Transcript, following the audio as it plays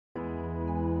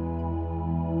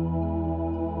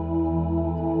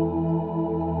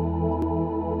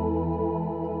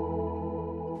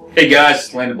Hey guys,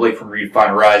 it's Landon Blake from Redefined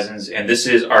Horizons, and this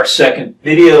is our second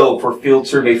video for Field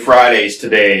Survey Fridays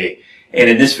today. And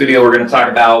in this video, we're going to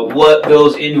talk about what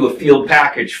goes into a field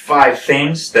package. 5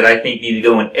 things that I think need to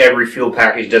go in every field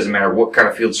package, doesn't matter what kind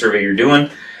of field survey you're doing.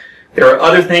 There are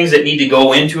other things that need to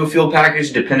go into a field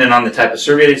package depending on the type of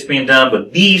survey that's being done,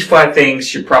 but these 5 things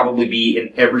should probably be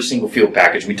in every single field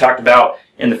package. We talked about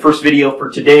in the first video for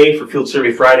today, for Field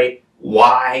Survey Friday,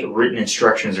 why written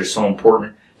instructions are so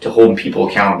important to holding people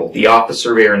accountable. The office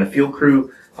surveyor and the field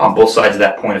crew on both sides of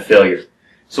that point of failure.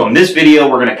 So in this video,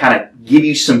 we're going to kind of give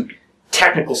you some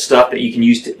technical stuff that you can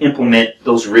use to implement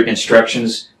those written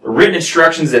instructions. The written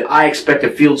instructions that I expect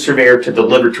a field surveyor to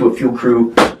deliver to a field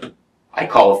crew, I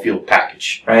call a field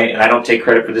package, right? And I don't take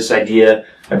credit for this idea.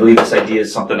 I believe this idea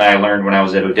is something I learned when I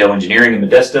was at Odell Engineering in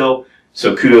Modesto.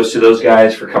 So kudos to those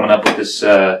guys for coming up with this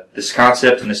this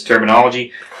concept and this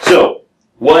terminology. So,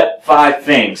 what 5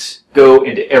 things go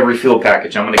into every field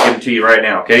package? I'm going to give it to you right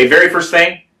now, okay? Very first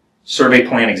thing, survey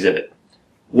plan exhibit.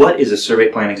 What is a survey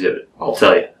plan exhibit? I'll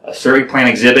tell you. A survey plan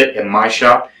exhibit in my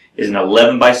shop is an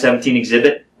 11 by 17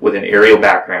 exhibit with an aerial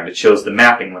background. It shows the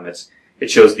mapping limits.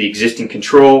 It shows the existing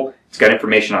control. It's got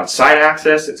information on site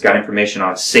access. It's got information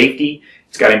on safety.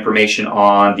 It's got information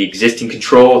on the existing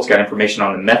control. It's got information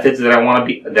on the methods that I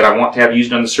want to have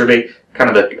used on the survey. Kind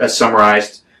of a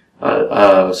summarized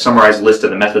list of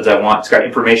the methods I want. It's got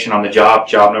information on the job,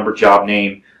 job number, job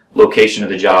name, location of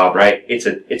the job. Right? It's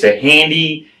a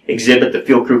handy exhibit the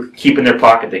field crew can keep in their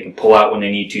pocket. They can pull out when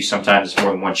they need to. Sometimes it's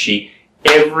more than one sheet.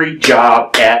 Every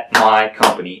job at my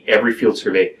company, every field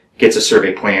survey gets a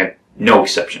survey plan. No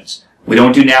exceptions. We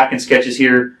don't do napkin sketches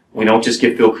here. We don't just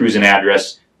give field crews an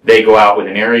address. They go out with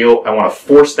an aerial. I want to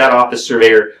force that office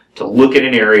surveyor to look at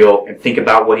an aerial and think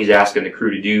about what he's asking the crew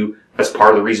to do. That's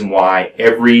part of the reason why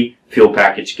every field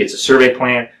package gets a survey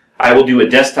plan. I will do a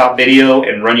desktop video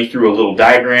and run you through a little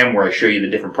diagram where I show you the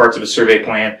different parts of a survey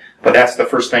plan, but that's the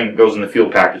first thing that goes in the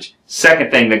field package. Second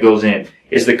thing that goes in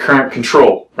is the current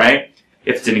control, right?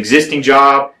 If it's an existing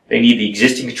job, they need the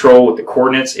existing control with the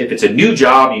coordinates. If it's a new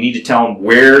job, you need to tell them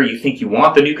where you think you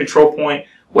want the new control point,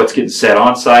 what's getting set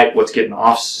on site, what's getting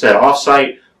set off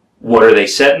site, what are they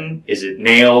setting? Is it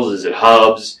nails? Is it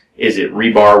hubs? Is it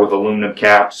rebar with aluminum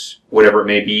caps? Whatever it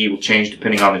may be will change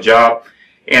depending on the job.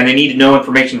 And they need to know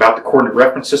information about the coordinate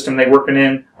reference system they're working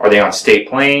in. Are they on state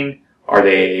plane? Are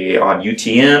they on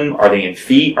UTM? Are they in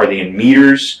feet? Are they in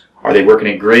meters? Are they working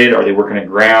in grid? Are they working in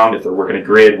ground? If they're working in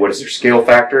grid, what is their scale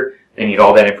factor? They need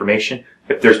all that information.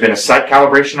 If there's been a site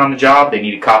calibration on the job, they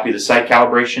need a copy of the site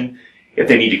calibration. If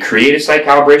they need to create a site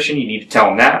calibration, you need to tell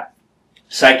them that.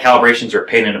 Site calibrations are a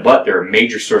pain in the butt. They're a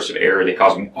major source of error. They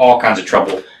caused me all kinds of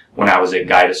trouble when I was a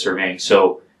guy to surveying.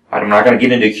 So I'm not going to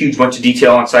get into a huge bunch of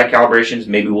detail on site calibrations.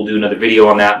 Maybe we'll do another video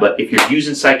on that. But if you're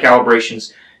using site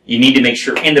calibrations, you need to make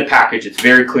sure in the package it's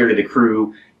very clear to the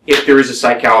crew if there is a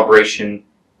site calibration,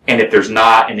 and if there's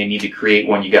not and they need to create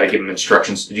one, you got to give them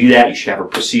instructions to do that. You should have a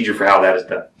procedure for how that is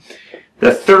done.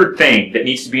 The third thing that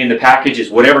needs to be in the package is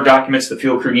whatever documents the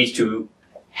field crew needs to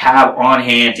have on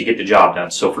hand to get the job done.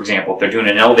 So, for example, if they're doing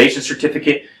an elevation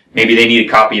certificate, maybe they need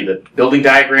a copy of the building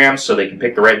diagram so they can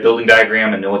pick the right building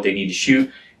diagram and know what they need to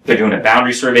shoot. If they're doing a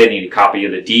boundary survey, they need a copy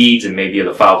of the deeds and maybe of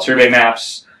the filed survey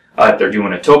maps. If they're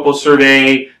doing a topo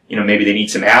survey, maybe they need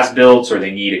some as-built, or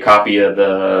they need a copy of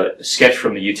the sketch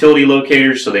from the utility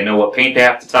locator so they know what paint they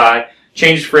have to tie.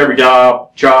 Changes for every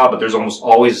job, but there's almost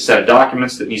always a set of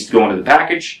documents that needs to go into the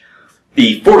package.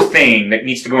 The fourth thing that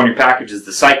needs to go in your package is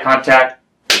the site contact.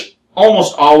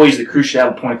 Almost always the crew should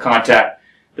have a point of contact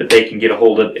that they can get a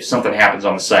hold of if something happens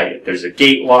on the site. If there's a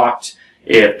gate locked,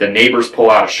 if the neighbors pull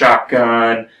out a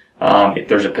shotgun, if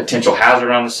there's a potential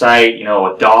hazard on the site,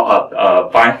 a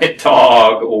violent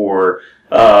dog, or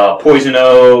poison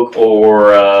oak,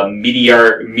 or a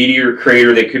meteor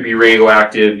crater that could be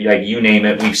radioactive, like you name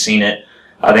it, we've seen it.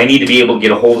 They need to be able to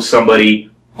get a hold of somebody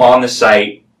on the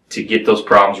site to get those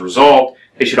problems resolved.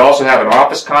 They should also have an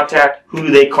office contact. Who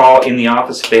do they call in the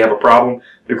office if they have a problem?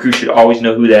 The crew should always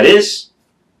know who that is.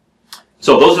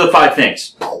 So those are the 5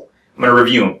 things. I'm going to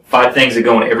review them. 5 things that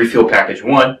go in every field package.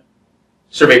 1,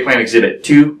 survey plan exhibit.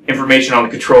 2, information on the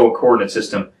control and coordinate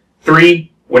system.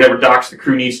 3, whatever docs the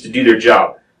crew needs to do their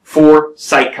job. 4,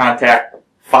 site contact.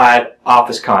 5,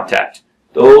 office contact.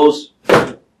 Those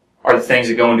are the things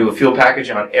that go into a field package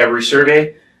on every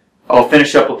survey. I'll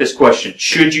finish up with this question.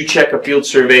 Should you check a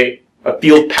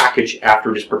field package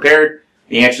after it is prepared?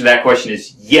 The answer to that question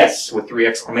is yes, with 3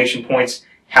 exclamation points.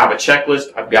 Have a checklist.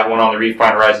 I've got one on the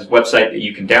Redefined Horizons website that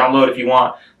you can download if you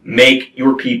want. Make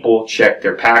your people check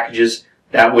their packages.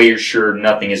 That way you're sure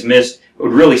nothing is missed. It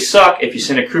would really suck if you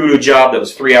sent a crew to a job that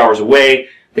was 3 hours away.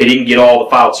 they didn't get all the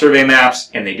filed survey maps,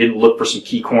 and they didn't look for some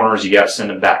key corners, you got to send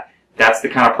them back. That's the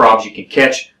kind of problems you can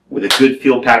catch with a good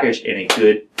field package and a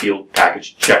good field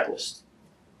package checklist.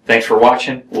 Thanks for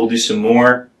watching. We'll do some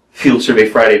more Field Survey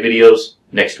Friday videos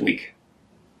next week.